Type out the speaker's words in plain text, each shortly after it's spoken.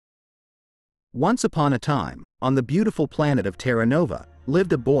Once upon a time, on the beautiful planet of Terra Nova,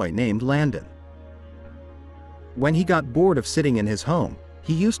 lived a boy named Landon. When he got bored of sitting in his home,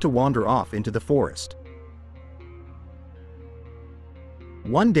 he used to wander off into the forest.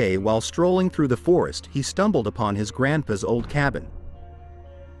 One day, while strolling through the forest, he stumbled upon his grandpa's old cabin.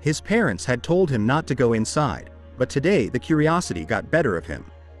 His parents had told him not to go inside, but today the curiosity got better of him.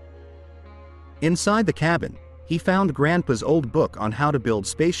 Inside the cabin, he found Grandpa's old book on how to build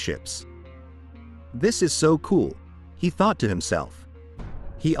spaceships. "This is so cool," he thought to himself.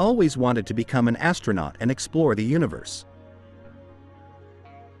 He always wanted to become an astronaut and explore the universe.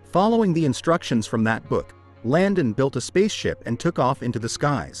 Following the instructions from that book, Landon built a spaceship and took off into the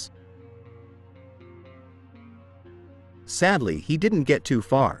skies. Sadly, he didn't get too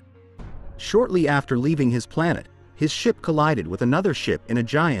far. Shortly after leaving his planet, his ship collided with another ship in a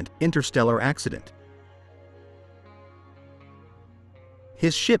giant interstellar accident.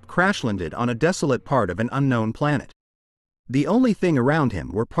 His ship crash-landed on a desolate part of an unknown planet. The only thing around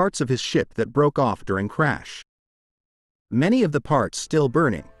him were parts of his ship that broke off during crash. Many of the parts still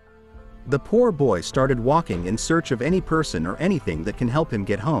burning. The poor boy started walking in search of any person or anything that can help him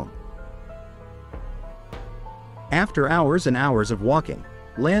get home. After hours and hours of walking,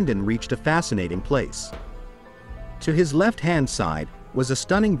 Landon reached a fascinating place. To his left-hand side was a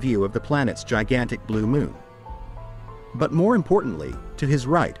stunning view of the planet's gigantic blue moon. But more importantly, to his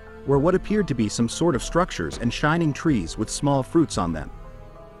right were what appeared to be some sort of structures and shining trees with small fruits on them.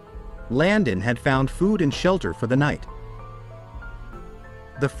 Landon had found food and shelter for the night.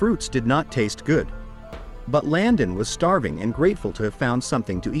 The fruits did not taste good, but Landon was starving and grateful to have found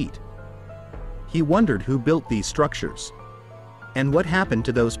something to eat. He wondered who built these structures, and what happened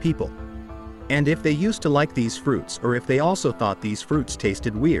to those people, and if they used to like these fruits or if they also thought these fruits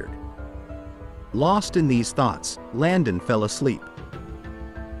tasted weird. Lost in these thoughts, Landon fell asleep.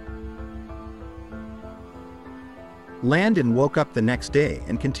 Landon woke up the next day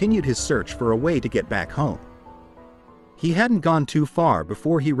and continued his search for a way to get back home. He hadn't gone too far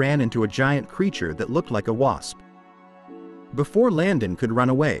before he ran into a giant creature that looked like a wasp. Before Landon could run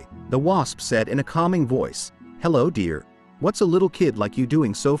away, the wasp said in a calming voice, "Hello dear, what's a little kid like you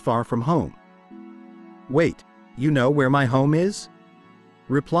doing so far from home?" "Wait, you know where my home is?"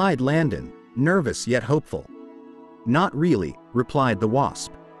 replied Landon, nervous yet hopeful. "Not really," replied the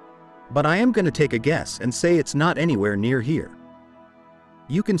wasp. "But I am going to take a guess and say it's not anywhere near here.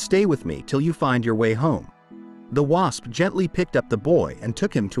 You can stay with me till you find your way home." The wasp gently picked up the boy and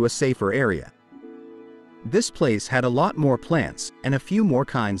took him to a safer area. This place had a lot more plants and a few more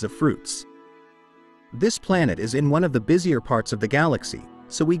kinds of fruits. This planet is in one of the busier parts of the galaxy,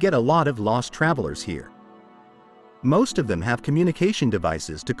 so we get a lot of lost travelers here. Most of them have communication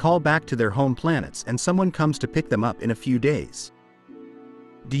devices to call back to their home planets, and someone comes to pick them up in a few days.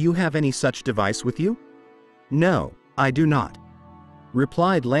 Do you have any such device with you? No, I do not,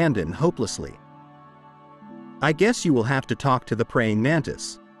 replied Landon hopelessly. I guess you will have to talk to the praying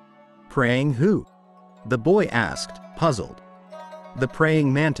mantis. Praying who? The boy asked, puzzled. The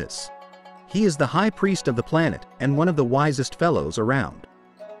praying mantis. He is the high priest of the planet and one of the wisest fellows around.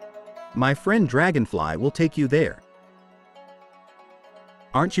 My friend Dragonfly will take you there.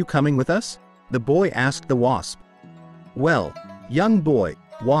 Aren't you coming with us? The boy asked the wasp. Well, young boy,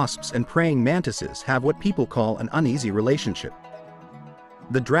 wasps and praying mantises have what people call an uneasy relationship.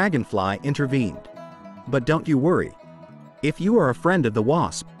 The dragonfly intervened. But don't you worry. If you are a friend of the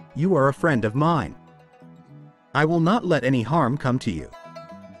wasp, you are a friend of mine. I will not let any harm come to you.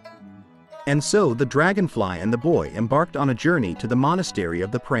 And so the dragonfly and the boy embarked on a journey to the monastery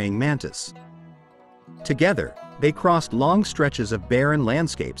of the praying mantis. Together, they crossed long stretches of barren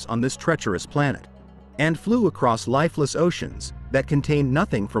landscapes on this treacherous planet, and flew across lifeless oceans that contained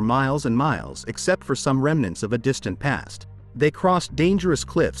nothing for miles and miles except for some remnants of a distant past. They crossed dangerous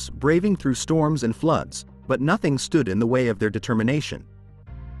cliffs, braving through storms and floods, but nothing stood in the way of their determination.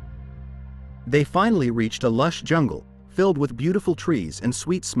 They finally reached a lush jungle, filled with beautiful trees and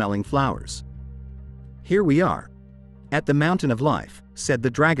sweet-smelling flowers. Here we are, at the Mountain of Life, said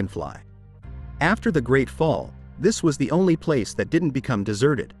the dragonfly. After the Great Fall, this was the only place that didn't become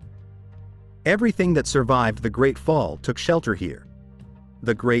deserted. Everything that survived the Great Fall took shelter here.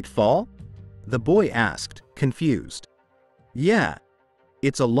 The Great Fall? The boy asked, confused. Yeah,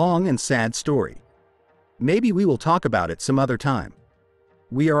 it's a long and sad story. Maybe we will talk about it some other time.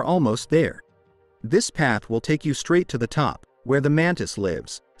 We are almost there. This path will take you straight to the top, where the mantis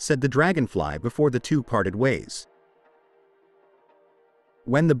lives, said the dragonfly before the two parted ways.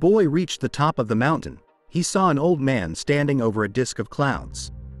 When the boy reached the top of the mountain, he saw an old man standing over a disk of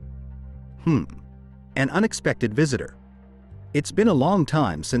clouds. An unexpected visitor. It's been a long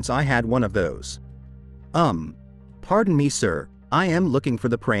time since I had one of those. Pardon me, sir, I am looking for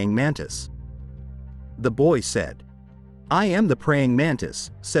the praying mantis. The boy said. I am the praying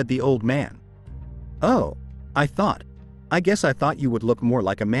mantis, said the old man. Oh, I guess I thought you would look more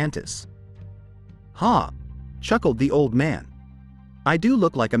like a mantis. Ha! Chuckled the old man. I do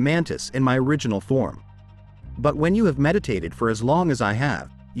look like a mantis in my original form. But when you have meditated for as long as I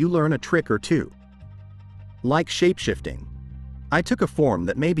have, you learn a trick or two. Like shapeshifting. I took a form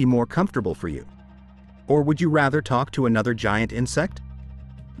that may be more comfortable for you. Or would you rather talk to another giant insect?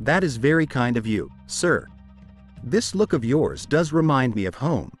 That is very kind of you, sir. This look of yours does remind me of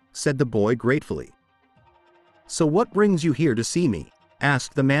home, said the boy gratefully. So what brings you here to see me?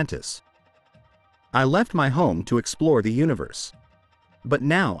 Asked the mantis. I left my home to explore the universe. But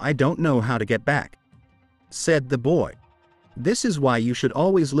now I don't know how to get back, said the boy. This is why you should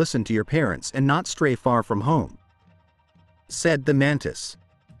always listen to your parents and not stray far from home, said the mantis.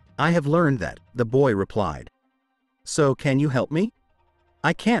 I have learned that, the boy replied. So can you help me?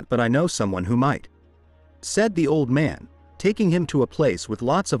 I can't, but I know someone who might, said the old man, taking him to a place with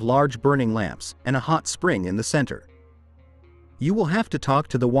lots of large burning lamps and a hot spring in the center. You will have to talk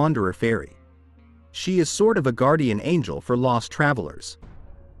to the wanderer fairy. She is sort of a guardian angel for lost travelers.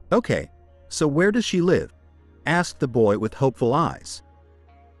 Okay, so where does she live? Asked the boy with hopeful eyes.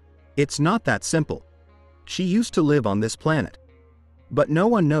 It's not that simple. She used to live on this planet. But no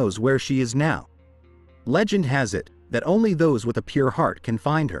one knows where she is now. Legend has it that only those with a pure heart can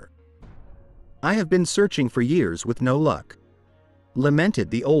find her. I have been searching for years with no luck,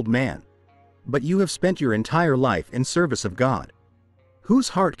 lamented the old man. But you have spent your entire life in service of God. Whose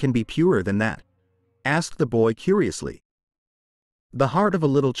heart can be purer than that? Asked the boy curiously. The heart of a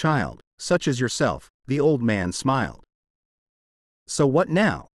little child, such as yourself, the old man smiled. So what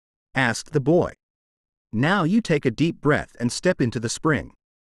now? Asked the boy. Now you take a deep breath and step into the spring.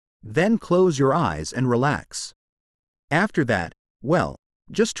 Then close your eyes and relax. After that, well,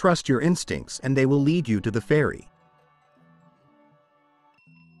 just trust your instincts and they will lead you to the fairy.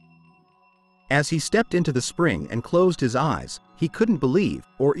 As he stepped into the spring and closed his eyes, he couldn't believe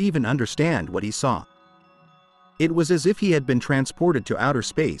or even understand what he saw. It was as if he had been transported to outer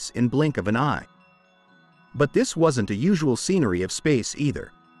space in blink of an eye. But this wasn't a usual scenery of space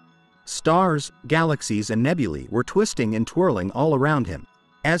either. Stars, galaxies and nebulae were twisting and twirling all around him.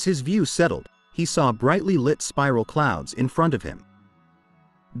 As his view settled, he saw brightly lit spiral clouds in front of him.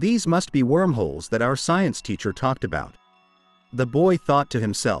 These must be wormholes that our science teacher talked about, the boy thought to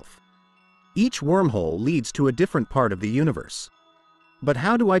himself. Each wormhole leads to a different part of the universe. But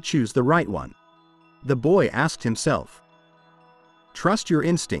how do I choose the right one? The boy asked himself. Trust your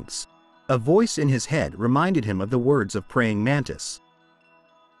instincts. A voice in his head reminded him of the words of praying mantis.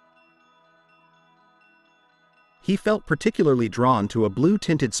 He felt particularly drawn to a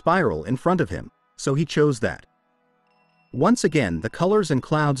blue-tinted spiral in front of him, so he chose that. Once again, the colors and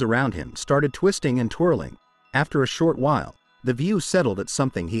clouds around him started twisting and twirling. After a short while, the view settled at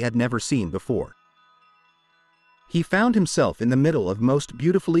something he had never seen before. He found himself in the middle of most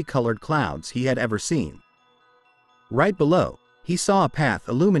beautifully colored clouds he had ever seen. Right below, he saw a path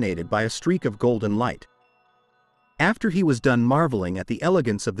illuminated by a streak of golden light. After he was done marveling at the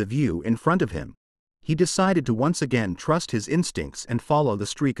elegance of the view in front of him, he decided to once again trust his instincts and follow the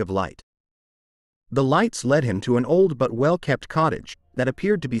streak of light. The lights led him to an old but well-kept cottage that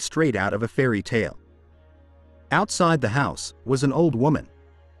appeared to be straight out of a fairy tale. Outside the house was an old woman.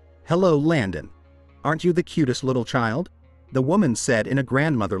 Hello, Landon. Aren't you the cutest little child? The woman said in a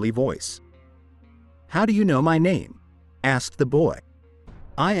grandmotherly voice. How do you know my name? Asked the boy.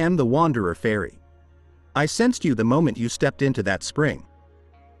 I am the wanderer fairy. I sensed you the moment you stepped into that spring.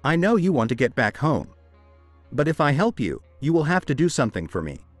 I know you want to get back home. But if I help you, you will have to do something for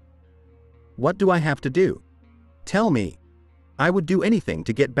me. What do I have to do? Tell me. I would do anything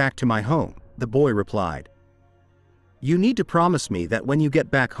to get back to my home, the boy replied. You need to promise me that when you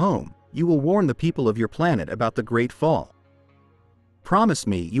get back home, you will warn the people of your planet about the Great Fall. Promise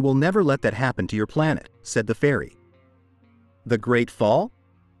me you will never let that happen to your planet, said the fairy. The Great Fall?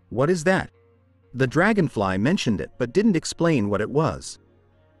 What is that? The dragonfly mentioned it but didn't explain what it was,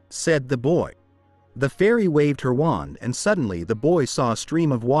 said the boy. The fairy waved her wand and suddenly the boy saw a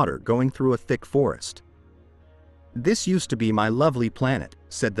stream of water going through a thick forest. This used to be my lovely planet,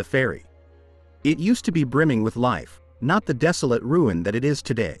 said the fairy. It used to be brimming with life, not the desolate ruin that it is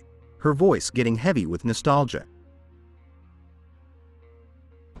today, her voice getting heavy with nostalgia.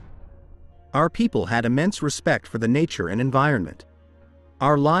 Our people had immense respect for the nature and environment.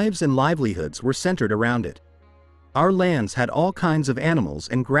 Our lives and livelihoods were centered around it. Our lands had all kinds of animals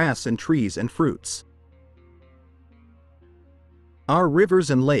and grass and trees and fruits. Our rivers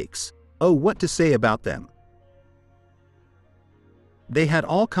and lakes, oh, what to say about them? They had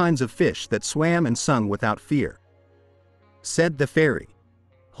all kinds of fish that swam and sung without fear," said the fairy,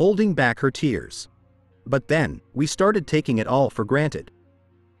 holding back her tears. "But then, we started taking it all for granted.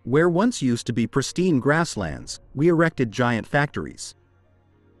 Where once used to be pristine grasslands, we erected giant factories.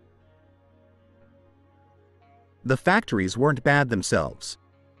 The factories weren't bad themselves.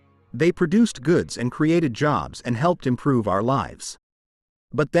 They produced goods and created jobs and helped improve our lives.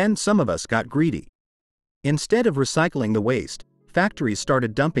 But then some of us got greedy. Instead of recycling the waste, factories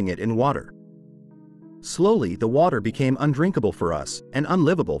started dumping it in water. Slowly the water became undrinkable for us and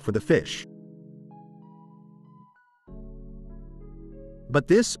unlivable for the fish. But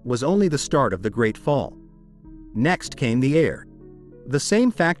this was only the start of the Great Fall. Next came the air. The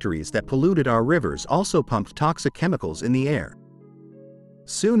same factories that polluted our rivers also pumped toxic chemicals in the air.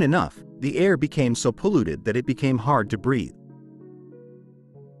 Soon enough, the air became so polluted that it became hard to breathe.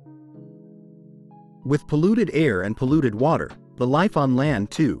 With polluted air and polluted water, the life on land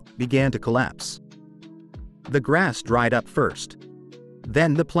too began to collapse. The grass dried up first.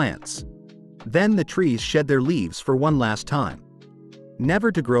 Then the plants. Then the trees shed their leaves for one last time,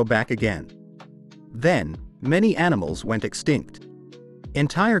 never to grow back again. Then, many animals went extinct.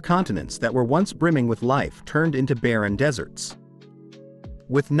 Entire continents that were once brimming with life turned into barren deserts.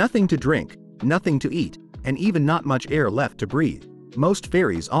 With nothing to drink, nothing to eat, and even not much air left to breathe, most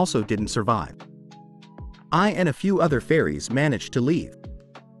fairies also didn't survive. I and a few other fairies managed to leave.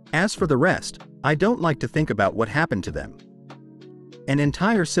 As for the rest, I don't like to think about what happened to them. An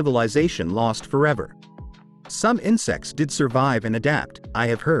entire civilization lost forever. Some insects did survive and adapt, I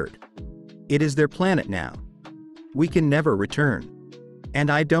have heard. It is their planet now. We can never return. And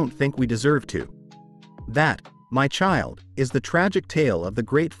I don't think we deserve to. That, my child, is the tragic tale of the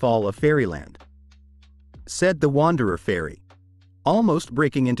Great Fall of Fairyland," said the Wanderer Fairy, almost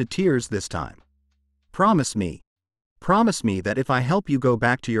breaking into tears this time. Promise me that if I help you go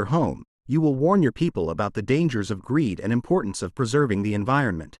back to your home, you will warn your people about the dangers of greed and importance of preserving the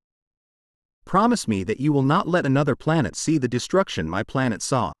environment. Promise me that you will not let another planet see the destruction my planet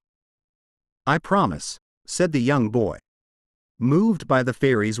saw." "I promise," said the young boy, moved by the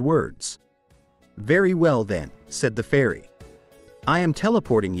fairy's words. "Very well then," said the fairy. "I am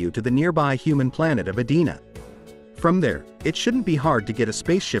teleporting you to the nearby human planet of Adina. From there, it shouldn't be hard to get a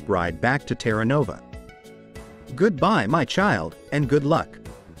spaceship ride back to Terra Nova. Goodbye, my child, and good luck."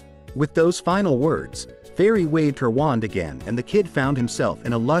 With those final words, Fairy waved her wand again and the kid found himself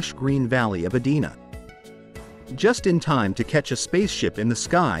in a lush green valley of Adina. Just in time to catch a spaceship in the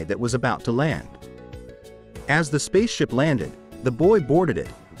sky that was about to land. As the spaceship landed, the boy boarded it,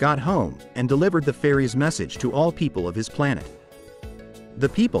 got home, and delivered the fairy's message to all people of his planet. The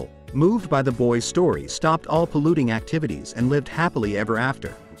people, moved by the boy's story, stopped all polluting activities and lived happily ever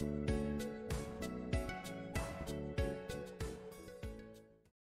after.